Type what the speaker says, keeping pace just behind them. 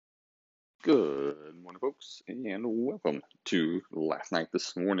Good morning, folks, and welcome to Last Night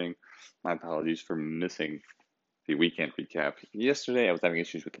This Morning. My apologies for missing the weekend recap. Yesterday, I was having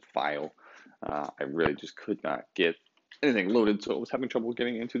issues with the file. I really just could not get anything loaded, so I was having trouble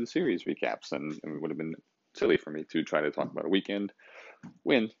getting into the series recaps, and it would have been silly for me to try to talk about a weekend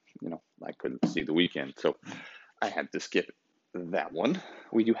when, I couldn't see the weekend. So I had to skip that one.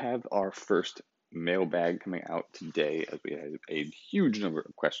 We do have our first mailbag coming out today as we had a huge number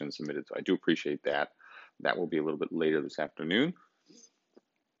of questions submitted, so I do appreciate that. That will be a little bit later this afternoon.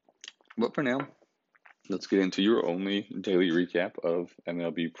 But for now, let's get into your only daily recap of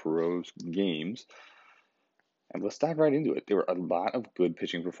MLB Pro's games. And let's dive right into it. There were a lot of good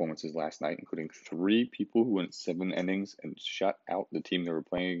pitching performances last night, including 3 people who went 7 innings and shut out the team they were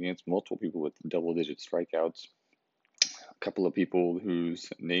playing against, multiple people with double-digit strikeouts, couple of people whose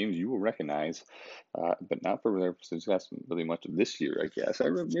names you will recognize, but not for their success really much of this year, I guess.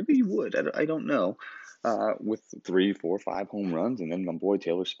 Maybe you would. I don't know. With 3, 4, 5 home runs, and then my boy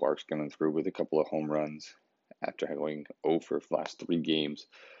Taylor Sparks coming through with a couple of home runs after going over the last 3 games.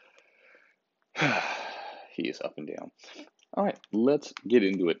 He is up and down. All right, let's get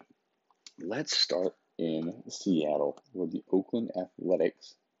into it. Let's start in Seattle, where the Oakland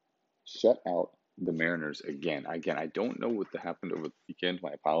Athletics shut out the Mariners again. I don't know what happened over the weekend.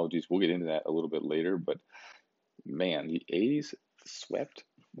 My apologies. We'll get into that a little bit later. But man, the A's swept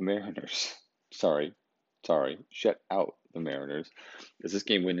the Mariners. Sorry, shut out the Mariners. As this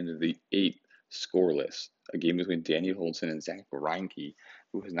game went into the 8th scoreless, a game between Danny Holson and Zach Greinke,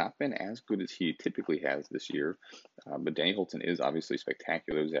 who has not been as good as he typically has this year. But Danny Holson is obviously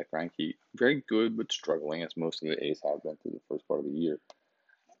spectacular. Zach Greinke, very good but struggling, as most of the A's have been through the first part of the year.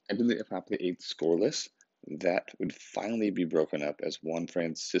 I believe if after the 8th scoreless, that would finally be broken up as Juan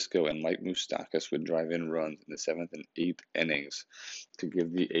Francisco and Mike Moustakas would drive in runs in the 7th and 8th innings to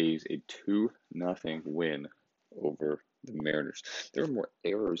give the A's a 2-0 win over the Mariners. There were more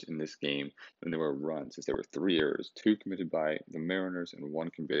errors in this game than there were runs, as there were 3 errors, 2 committed by the Mariners and 1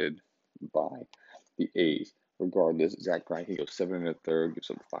 committed by the A's. Regardless, Zach Greinke goes 7 1/3,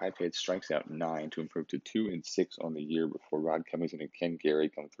 gives up 5 hits, strikes out 9 to improve to 2-6 on the year before Rod Cummings and Ken Gary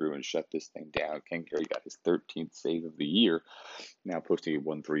come through and shut this thing down. Ken Gary got his 13th save of the year, now posting a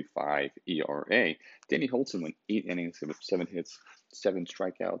 1.35 ERA. Danny Holson went 8 innings, gave up 7 hits, 7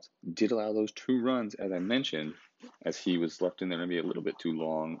 strikeouts, did allow those 2 runs, as I mentioned, as he was left in there maybe a little bit too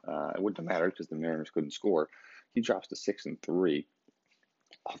long. It wouldn't have mattered because the Mariners couldn't score. He drops to 6-3.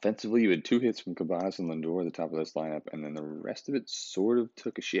 Offensively, you had 2 hits from Cabanas and Lindor at the top of this lineup, and then the rest of it sort of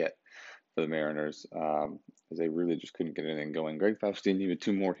took a shit for the Mariners, as they really just couldn't get anything going. Greg Faustini had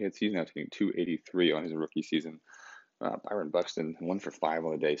 2 more hits. He's now taking 283 on his rookie season. Byron Buxton, 1 for 5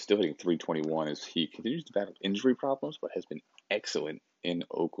 on the day, still hitting 321 as he continues to battle injury problems, but has been excellent in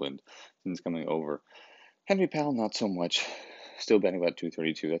Oakland since coming over. Henry Powell, not so much. Still batting about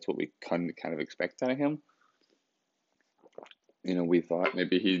 232. That's what we kind of expect out of him. We thought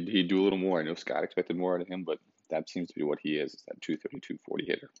maybe he'd do a little more. I know Scott expected more out of him, but that seems to be what he is that 232, 40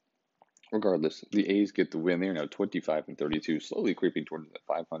 hitter. Regardless, the A's get the win. They're now 25-32, slowly creeping towards the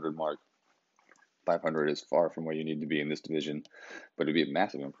 500 mark. 500 is far from where you need to be in this division, but it'd be a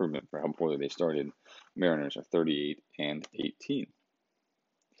massive improvement for how poorly they started. Mariners are 38-18.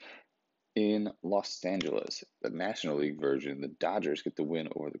 In Los Angeles, the National League version, the Dodgers get the win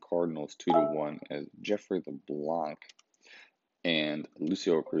over the Cardinals 2-1 as Jeffrey LeBlanc and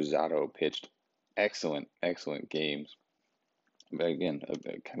Lucio Cruzado pitched excellent games. But again, a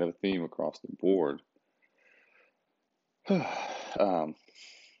kind of a theme across the board.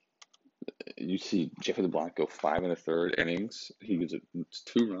 You see Jeffrey LeBlanc go 5 1/3 innings. He gives it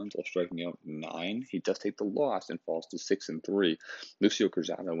 2 runs while striking out 9. He does take the loss and falls to 6-3. Lucio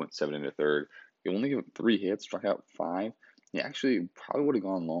Cruzado went 7 1/3. He only gave 3 hits, struck out 5. He actually probably would have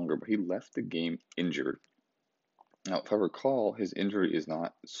gone longer, but he left the game injured. Now, if I recall, his injury is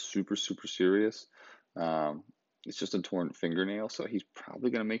not super serious. It's just a torn fingernail, so he's probably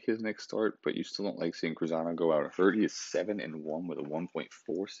going to make his next start, but you still don't like seeing Cruzado go out hurt. He is 7-1 with a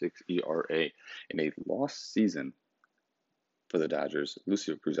 1.46 ERA in a lost season for the Dodgers.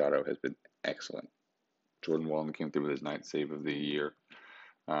 Lucio Cruzado has been excellent. Jordan Wallen came through with his 9th save of the year.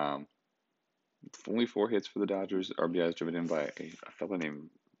 Only 4 hits for the Dodgers. RBIs driven in by a fellow named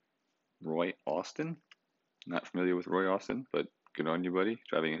Roy Austin. Not familiar with Roy Austin, but good on you, buddy.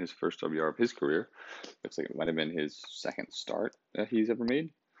 Driving in his first WR of his career. Looks like it might have been his 2nd start that he's ever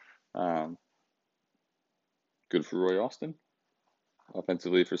made. Good for Roy Austin.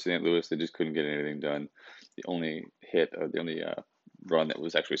 Offensively for St. Louis, they just couldn't get anything done. The only run that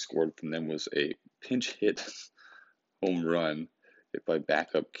was actually scored from them was a pinch hit home run hit by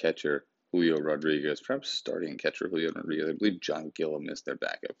backup catcher Julio Rodriguez, perhaps starting catcher Julio Rodriguez. I believe John Gillum is their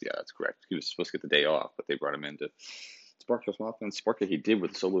backup. Yeah, that's correct. He was supposed to get the day off, but they brought him in to spark some offense. Spark it he did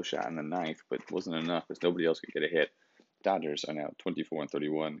with a solo shot in the ninth, but it wasn't enough because nobody else could get a hit. Dodgers are now 24 and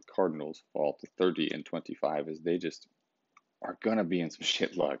 31. Cardinals fall to 30 and 25 as they just are gonna be in some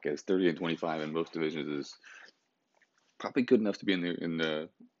shit luck. As 30 and 25 in most divisions is probably good enough to be in the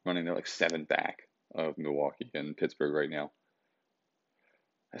running. They're like 7 back of Milwaukee and Pittsburgh right now.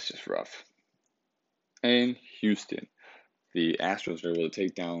 That's just rough. And Houston. The Astros are able to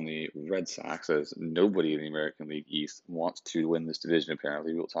take down the Red Sox as nobody in the American League East wants to win this division,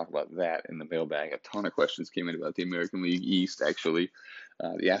 apparently. We'll talk about that in the mailbag. A ton of questions came in about the American League East, actually.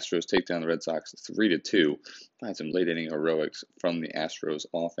 The Astros take down the Red Sox 3-2. Had some late inning heroics from the Astros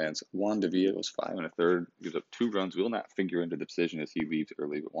offense. Juan Davila goes 5 1/3, gives up 2 runs, will not figure into the decision as he leaves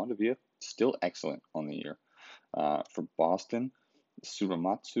early, but Juan Davila still excellent on the year. For Boston,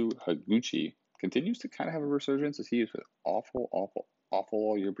 Suramatsu Higuchi continues to kind of have a resurgence as he is awful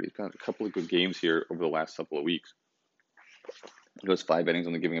all year, but he's got a couple of good games here over the last couple of weeks. He goes 5 innings,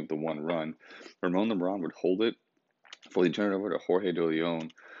 only giving up the 1 run. Ramon LeBron would hold it before they turn it over to Jorge De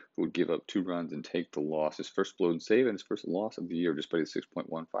Leon, who would give up 2 runs and take the loss. His first blown save and his first loss of the year, despite his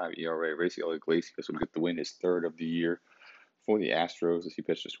 6.15 ERA. Raciel Iglesias would get the win, his 3rd of the year for the Astros as he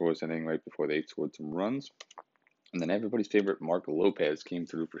pitched a scoreless inning right before they scored some runs. And then everybody's favorite Mark Lopez came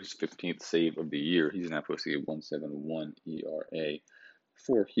through for his 15th save of the year. He's now posting a 1.71 ERA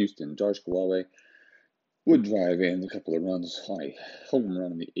for Houston. Josh Kawhi would drive in a couple of runs on a home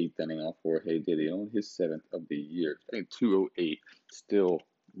run in the 8th inning off Jorge De Leon, his 7th of the year. I think 208, still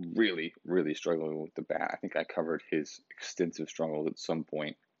really struggling with the bat. I think I covered his extensive struggles at some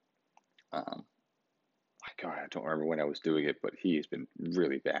point. God, I don't remember when I was doing it, but he has been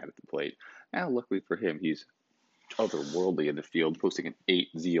really bad at the plate. Now, luckily for him, he's otherworldly in the field, posting an 8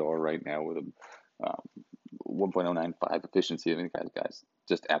 ZR right now with a 1.095 efficiency. I mean, the guy's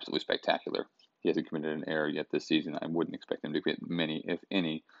just absolutely spectacular. He hasn't committed an error yet this season. I wouldn't expect him to commit many, if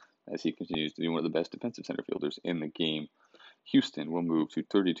any, as he continues to be one of the best defensive center fielders in the game. Houston will move to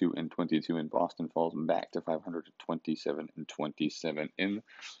 32 and 22, and Boston falls back to 527 and 27 in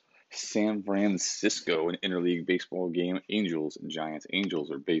San Francisco, an interleague baseball game. Angels and Giants.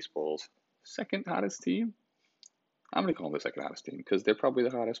 Angels are baseball's second hottest team. I'm going to call them the second hottest team because they're probably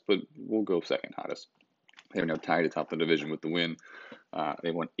the hottest, but we'll go second hottest. They're now tied atop the division with the win.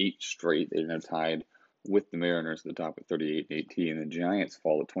 They won 8 straight. They're now tied with the Mariners at the top at 38 and 18. And the Giants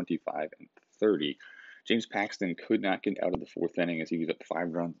fall at 25 and 30. James Paxton could not get out of the 4th inning as he gave up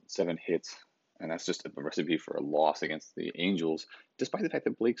 5 runs and 7 hits. And that's just a recipe for a loss against the Angels, despite the fact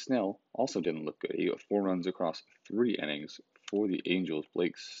that Blake Snell also didn't look good. He got 4 runs across 3 innings for the Angels.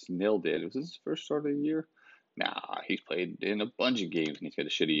 Blake Snell did. Was this his first start of the year? Nah, he's played in a bunch of games and he's got a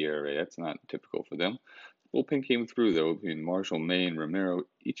shitty ERA. That's not typical for them. Bullpen came through, though, between Marshall, Maine, Romero,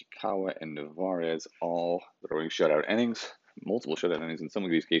 Ichikawa, and Navarez, all throwing shutout innings, multiple shutout innings in some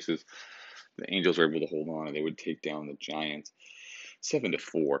of these cases. The Angels were able to hold on, and they would take down the Giants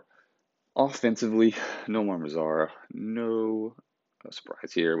 7-4. Offensively, Nomar Mazara, no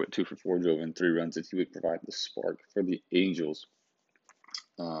surprise here, with 2 for 4, drove in 3 runs, and he would provide the spark for the Angels.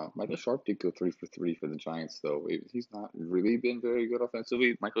 Michael Sharp did go 3 for 3 for the Giants, though. He's not really been very good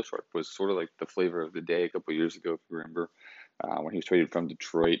offensively. Michael Sharp was sort of like the flavor of the day a couple years ago, if you remember, when he was traded from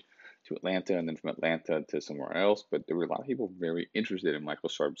Detroit to Atlanta and then from Atlanta to somewhere else. But there were a lot of people very interested in Michael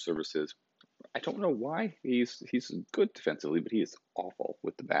Sharp's services. I don't know why. He's good defensively, but he is awful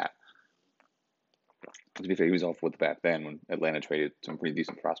with the bat. To be fair, he was awful with the bat then when Atlanta traded some pretty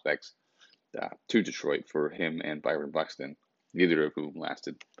decent prospects to Detroit for him and Byron Buxton, neither of whom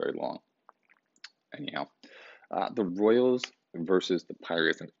lasted very long. Anyhow, the Royals versus the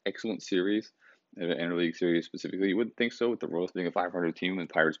Pirates, an excellent series, an interleague series specifically. You wouldn't think so with the Royals being a 500 team and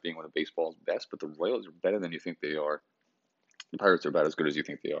the Pirates being one of baseball's best, but the Royals are better than you think they are. The Pirates are about as good as you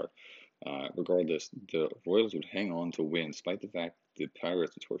think they are. Regardless, the Royals would hang on to win, despite the fact the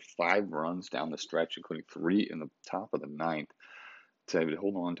Pirates would score 5 runs down the stretch, including 3 in the top of the 9th. To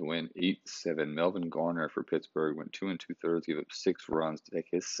hold on to win 8-7. Melvin Garner for Pittsburgh went 2 2/3, gave up 6 runs to take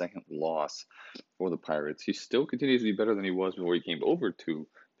his 2nd loss for the Pirates. He still continues to be better than he was before he came over to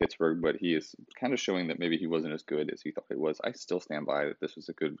Pittsburgh, but he is kind of showing that maybe he wasn't as good as he thought he was. I still stand by that this was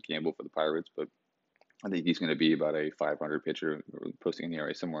a good gamble for the Pirates, but I think he's going to be about a 500 pitcher, posting an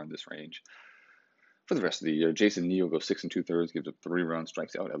ERA somewhere in this range. For the rest of the year, Jason Neal goes 6 2/3, gives up 3 runs,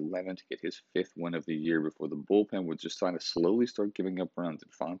 strikes out 11 to get his 5th win of the year before the bullpen would just kind of slowly start giving up runs.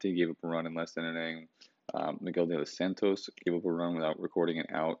 Infante gave up a run in less than an inning. Miguel de los Santos gave up a run without recording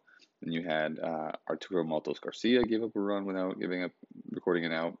it out. And you had Arturo Maltos Garcia gave up a run without recording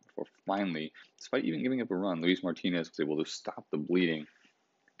it out. Before finally, despite even giving up a run, Luis Martinez was able to stop the bleeding.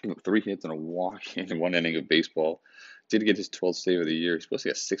 3 hits and a walk in 1 inning of baseball. Did get his 12th save of the year. He's supposed to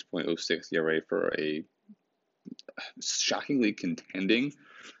get 6.06 ERA for a shockingly contending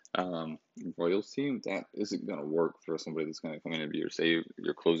Royals team. That isn't going to work for somebody that's going to come in and be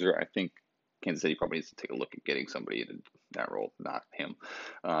your closer. I think Kansas City probably needs to take a look at getting somebody in that role, not him.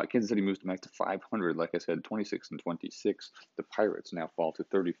 Kansas City moves back to 500. Like I said, 26-26. The Pirates now fall to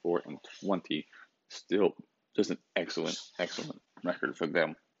 34-20. Still just an excellent record for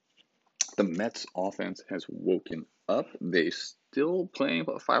them. The Mets offense has woken up. They still playing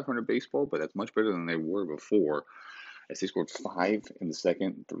about 500 baseball, but that's much better than they were before, as they scored 5 in the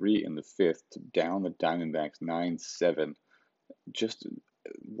second, 3 in the fifth to down the Diamondbacks 9-7. Just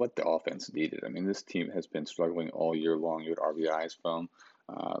what the offense needed. I mean, this team has been struggling all year long. You had RBIs from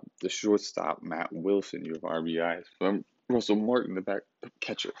the shortstop, Matt Wilson. You have RBIs from Russell Martin, the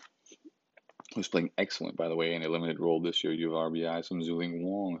catcher, who's playing excellent, by the way, in a limited role this year. You have RBIs from Zuling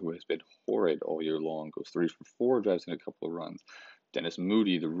Wong, who has been horrid all year long, goes 3 for 4, drives in a couple of runs. Dennis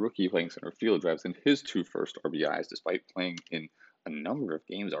Moody, the rookie playing center field, drives in his 2 first RBIs, despite playing in a number of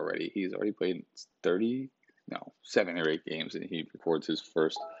games already. He's already played 7 or 8 games, and he records his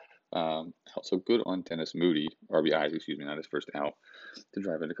first. Also good on Dennis Moody, RBIs, not his first out, to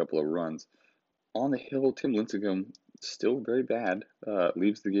drive in a couple of runs. On the hill, Tim Lincecum, still very bad,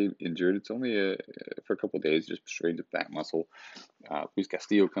 leaves the game injured. It's only for a couple of days, just strained his back muscle. Luis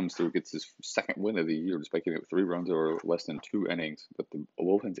Castillo comes through, gets his second win of the year, despite giving up 3 runs over less than 2 innings. But the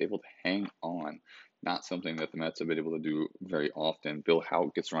bullpen's able to hang on, not something that the Mets have been able to do very often. Bill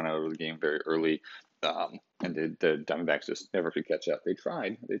Houck gets run out of the game very early, and the Diamondbacks just never could catch up. They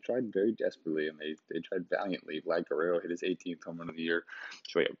tried very desperately, and they tried valiantly. Vlad Guerrero hit his 18th home run of the year.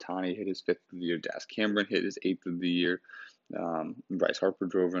 Shohei Ohtani hit his 5th of the year. Das Cameron hit his 8th of the year. Bryce Harper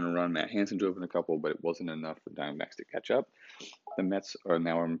drove in a run. Matt Hanson drove in a couple, but it wasn't enough for Diamondbacks to catch up. The Mets are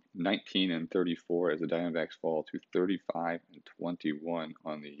now 19-34 as the Diamondbacks fall to 35-21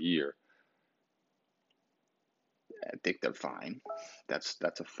 on the year. I think they're fine. That's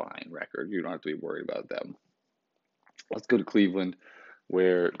a fine record. You don't have to be worried about them. Let's go to Cleveland,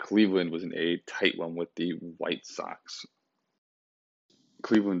 where Cleveland was in a tight one with the White Sox.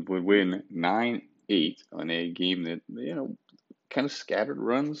 Cleveland would win 9-8 on a game that, kind of scattered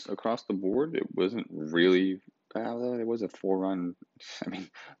runs across the board. It wasn't really, it was a 4-run.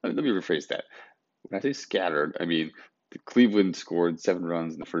 Let me rephrase that. When I say scattered, Cleveland scored 7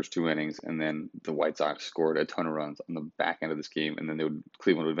 runs in the first 2 innings, and then the White Sox scored a ton of runs on the back end of this game, and then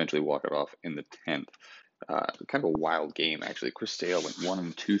Cleveland would eventually walk it off in the 10th. Kind of a wild game, actually. Chris Sale went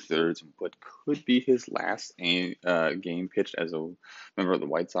 1 2/3, but could be his last game pitched as a member of the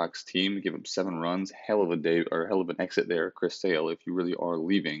White Sox team. Give him 7 runs. Hell of a day, or hell of an exit there, Chris Sale, if you really are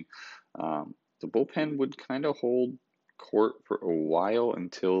leaving. The bullpen would kind of hold court for a while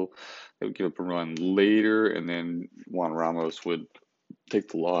until they would give up a run later, and then Juan Ramos would take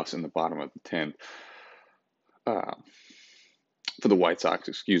the loss in the bottom of the 10th. For the White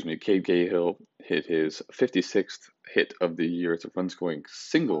Sox, Cade Cahill hit his 56th hit of the year. It's a run-scoring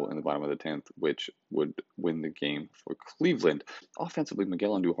single in the bottom of the 10th, which would win the game for Cleveland. Offensively,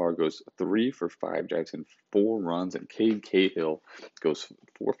 Miguel Andujar goes 3 for 5, drives in 4 runs, and Cade Cahill goes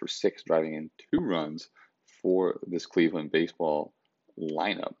 4 for 6, driving in 2 runs for this Cleveland baseball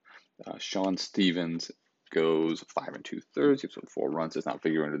lineup. Sean Stevens goes 5 2/3, gives up 4 runs, does not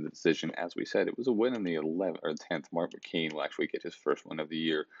figure into the decision. As we said, it was a win in the 11th or 10th. Mark McCain will actually get his first win of the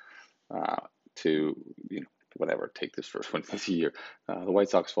year take this first win of the year. The White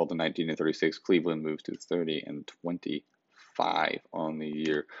Sox fall to 19-36. Cleveland moves to 30-25 on the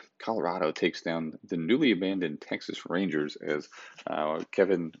year. Colorado takes down the newly abandoned Texas Rangers as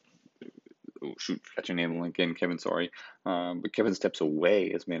Kevin. Got your name again, Kevin, sorry. But Kevin steps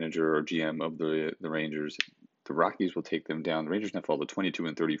away as manager or GM of the Rangers. The Rockies will take them down. The Rangers now fall to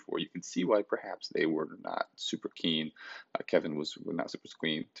 22-34. You can see why perhaps they were not super keen. Kevin was not super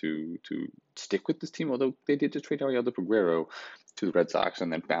keen to stick with this team, although they did just trade Ariel Peguero to the Red Sox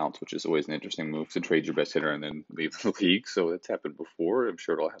and then bounce, which is always an interesting move to trade your best hitter and then leave the league. So it's happened before. I'm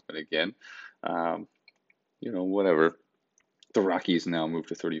sure it'll happen again. Whatever. The Rockies now move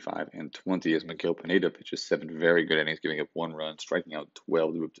to 35-20 as Miguel Pineda pitches 7 very good innings, giving up 1 run, striking out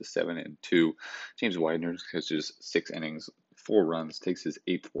 12 to move to 7-2. James Widener pitches 6 innings, 4 runs, takes his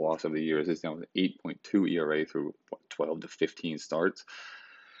 8th loss of the year. He's down with 8.2 ERA through 12 to 15 starts.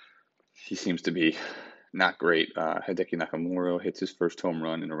 He seems to be not great. Hideki Nakamura hits his first home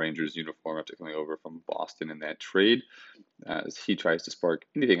run in a Rangers uniform after coming over from Boston in that trade, as he tries to spark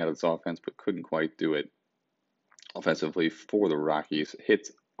anything out of this offense, but couldn't quite do it. Offensively for the Rockies,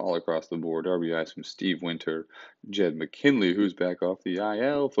 hits all across the board. RBIs from Steve Winter, Jed McKinley, who's back off the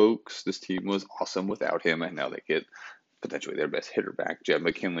IL, folks. This team was awesome without him, and now they get potentially their best hitter back, Jed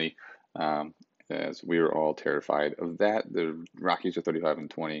McKinley. As we were all terrified of that. The Rockies are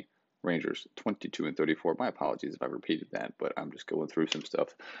 35-20. Rangers 22-34. My apologies if I repeated that, but I'm just going through some stuff.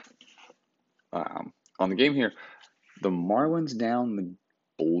 On the game here, the Marlins down the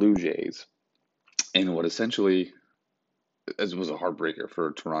Blue Jays in what essentially as was a heartbreaker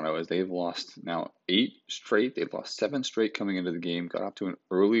for Toronto, as they've lost now 8 straight. They've lost 7 straight coming into the game. Got off to an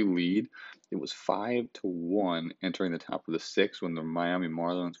early lead. It was 5-1 entering the top of the 6th when the Miami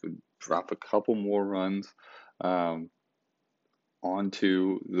Marlins would drop a couple more runs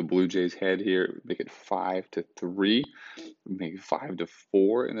onto the Blue Jays' head here, make it 5-3, make it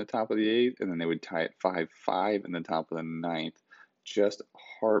 5-4 in the top of the 8th, and then they would tie it 5-5 in the top of the 9th. Just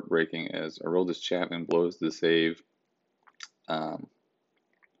heartbreaking as Aroldis Chapman blows the save.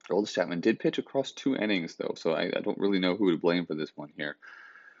 Aroldis Chapman did pitch across 2 innings, though, so I don't really know who to blame for this one here.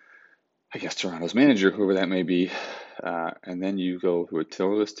 I guess Toronto's manager, whoever that may be. And then you go to a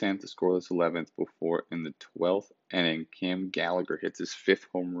scoreless 10th, a scoreless 11th before in the 12th inning, Cam Gallagher hits his 5th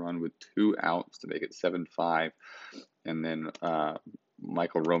home run with 2 outs to make it 7-5. And then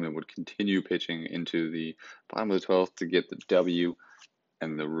Michael Roman would continue pitching into the bottom of the 12th to get the W,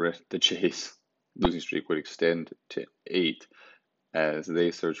 and the Jays losing streak would extend to 8 as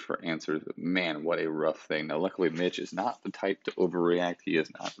they search for answers. Man, what a rough thing. Now, luckily, Mitch is not the type to overreact. He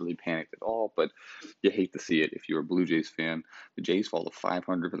is not really panicked at all, but you hate to see it if you're a Blue Jays fan. The Jays fall to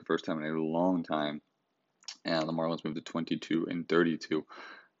 500 for the first time in a long time, and the Marlins move to 22-32.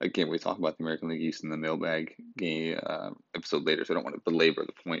 Again, we talk about the American League East in the mailbag game episode later, so I don't want to belabor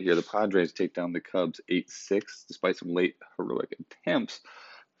the point here. The Padres take down the Cubs 8-6, despite some late heroic attempts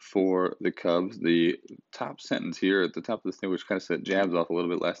for the Cubs. The top sentence here at the top of this thing, which kind of set jabs off a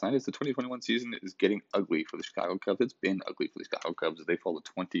little bit last night, is the 2021 season is getting ugly for the Chicago Cubs. It's been ugly for the Chicago Cubs as they fall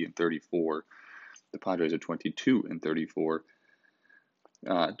to 20-34. The Padres are 22-34.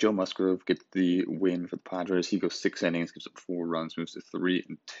 Joe Musgrove gets the win for the Padres. He goes 6 innings, gives up 4 runs, moves to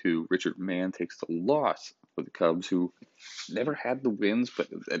 3-2. Richard Mann takes the loss for the Cubs, who never had the wins, but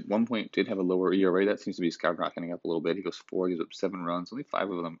at one point did have a lower ERA. That seems to be skyrocketing up a little bit. He goes 4, gives up 7 runs, only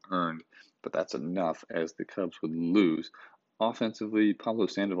 5 of them earned, but that's enough as the Cubs would lose. Offensively, Pablo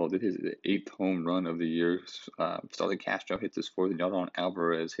Sandoval did his 8th home run of the year. Starling Castro hits his 4th, and Yordan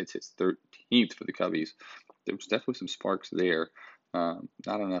Alvarez hits his 13th for the Cubbies. There was definitely some sparks there.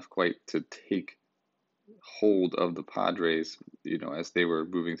 Not enough quite to take hold of the Padres, as they were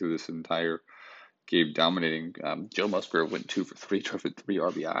moving through this entire game, dominating. Joe Musgrove went 2 for 3, for 3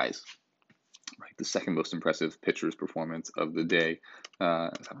 RBIs. Right, the second most impressive pitcher's performance of the day. I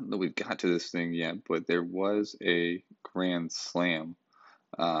don't know we've got to this thing yet, but there was a grand slam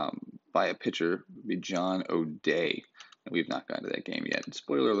by a pitcher, John O'Day. And we've not gotten to that game yet.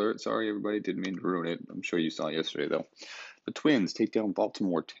 Spoiler alert, sorry everybody, didn't mean to ruin it. I'm sure you saw it yesterday though. The Twins take down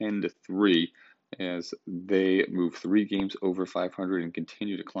Baltimore 10-3 as they move 3 games over 500 and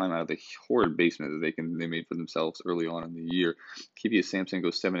continue to climb out of the horrid basement that they made for themselves early on in the year. Kiviat Sampson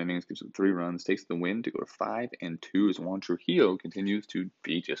goes 7 innings, gives up 3 runs, takes the win to go to 5-2 as Juan Trujillo continues to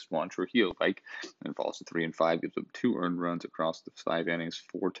be just Juan Trujillo-like and falls to 3-5, gives up 2 earned runs across the 5 innings,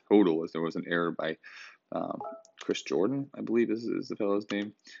 4 total, as there was an error by Chris Jordan, I believe is the fellow's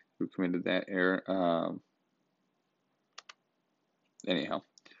name, who committed that error. Anyhow,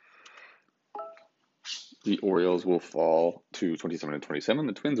 the Orioles will fall to 27-27.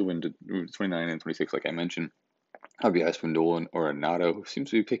 The Twins will win to 29-26, like I mentioned. RBIs from Nolan Arenado, who seems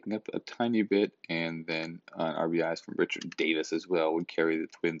to be picking up a tiny bit, and then RBIs from Richard Davis as well would carry the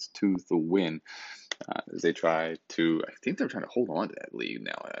Twins to the win. As they try to, I think they're trying to hold on to that lead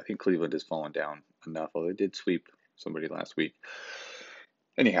now. I think Cleveland has fallen down enough, although they did sweep somebody last week.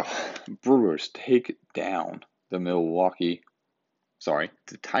 Anyhow, Brewers take down the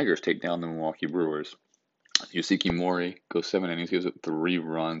Tigers take down the Milwaukee Brewers. Yoseki Mori goes 7 innings, gives up 3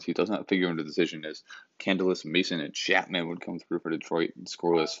 runs. He does not figure into the decision as Candelas, Mason, and Chapman would come through for Detroit and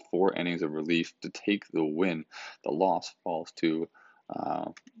scoreless 4 innings of relief to take the win. The loss falls to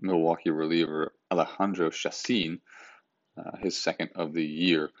Milwaukee reliever Alejandro Chacin, his 2nd of the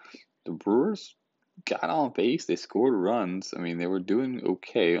year. The Brewers got on base. They scored runs. I mean, they were doing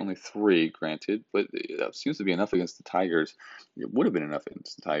okay. Only 3, granted, but that seems to be enough against the Tigers. It would have been enough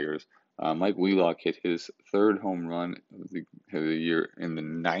against the Tigers. Mike Wheelock hit his 3rd home run of the year in the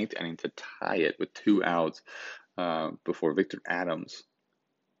 9th inning to tie it with 2 outs before Victor Adams,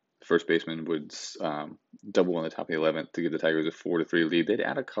 first baseman, would double on the top of the 11th to give the Tigers a 4-3 lead. They'd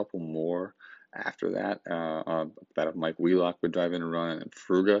add a couple more After that, that of Mike Wheelock would drive in a run, and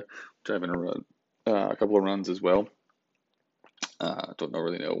Fruga would drive in a run, a couple of runs as well. Don't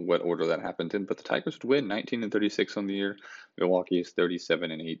really know what order that happened in, but the Tigers would win 19 and 36 on the year. Milwaukee is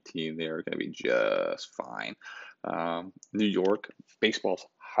 37 and 18. They are going to be just fine. New York, baseball's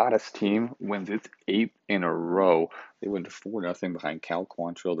hottest team, wins its eighth in a row. They went 4-0 behind Cal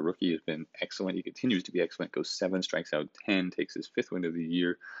Quantrill. The rookie has been excellent. He continues to be excellent. Goes 7, strikes out 10, takes his 5th win of the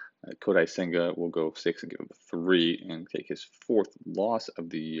year. Kodai Senga will go 6 and give him 3 and take his 4th loss of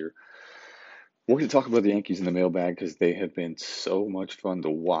the year. We're going to talk about the Yankees in the mailbag because they have been so much fun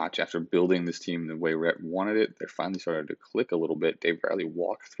to watch. After building this team the way Rhett wanted it, they're finally starting to click a little bit. Dave Riley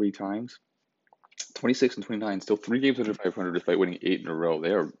walked 3 times, 26 and 29, still 3 games under 500 despite winning 8 in a row.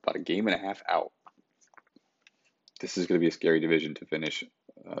 They are about a game and a half out. This is going to be a scary division to finish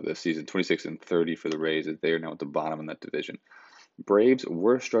this season. 26 and 30 for the Rays, as they are now at the bottom in that division. Braves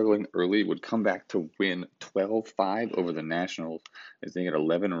were struggling early, would come back to win 12-5 over the Nationals as they had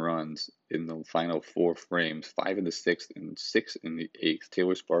 11 runs in the final 4 frames, 5 in the 6th and 6 in the 8th.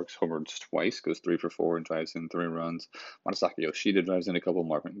 Taylor Sparks homered twice, goes 3 for 4 and drives in 3 runs. Masaki Yoshida drives in a couple,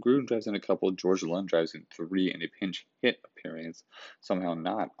 Marvin Gruen drives in a couple, George Lund drives in 3 in a pinch hit appearance, somehow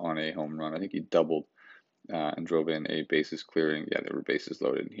not on a home run. I think he doubled and drove in a bases clearing. Yeah, there were bases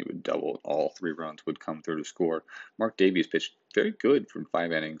loaded, and he would double. All 3 runs would come through to score. Mark Davies pitched very good from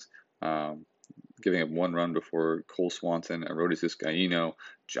 5 innings, giving up 1 run before Cole Swanson, Arodys Vizcaíno,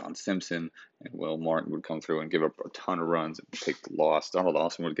 John Simpson, and Will Martin would come through and give up a ton of runs and take the loss. Donald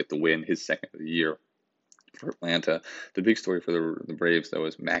Austin would get the win, his 2nd of the year for Atlanta. The big story for the Braves, though,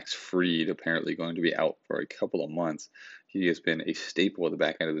 is Max Fried apparently going to be out for a couple of months. He has been a staple at the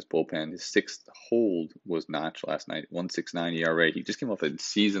back end of this bullpen. His 6th hold was notched last night, 1.69 ERA. He just came off a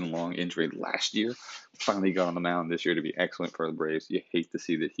season-long injury last year. Finally got on the mound this year to be excellent for the Braves. You hate to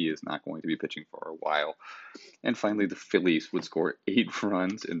see that he is not going to be pitching for a while. And finally, the Phillies would score 8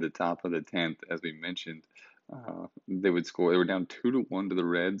 runs in the top of the 10th, as we mentioned. They would score. They were down 2-1 to the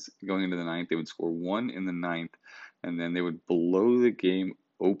Reds going into the 9th. They would score 1 in the 9th, and then they would blow the game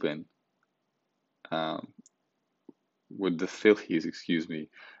open with the Phillies,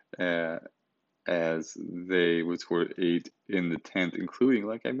 as they would score 8 in the 10th, including,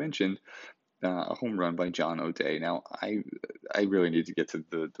 like I mentioned, a home run by John O'Day. Now, I really need to get to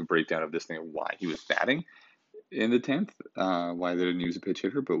the breakdown of this thing of why he was batting in the 10th, why they didn't use a pitch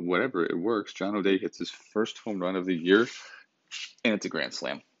hitter, but whatever, it works. John O'Day hits his first home run of the year, and it's a grand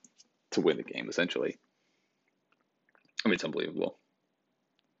slam to win the game, essentially. I mean, it's unbelievable.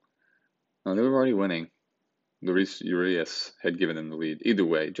 They were already winning. Luis Urias had given them the lead. Either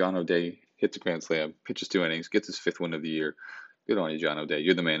way, John O'Day hits a grand slam, pitches 2 innings, gets his 5th win of the year. Good on you, John O'Day.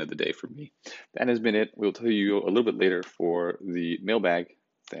 You're the man of the day for me. That has been it. We'll tell you a little bit later for the mailbag.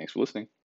 Thanks for listening.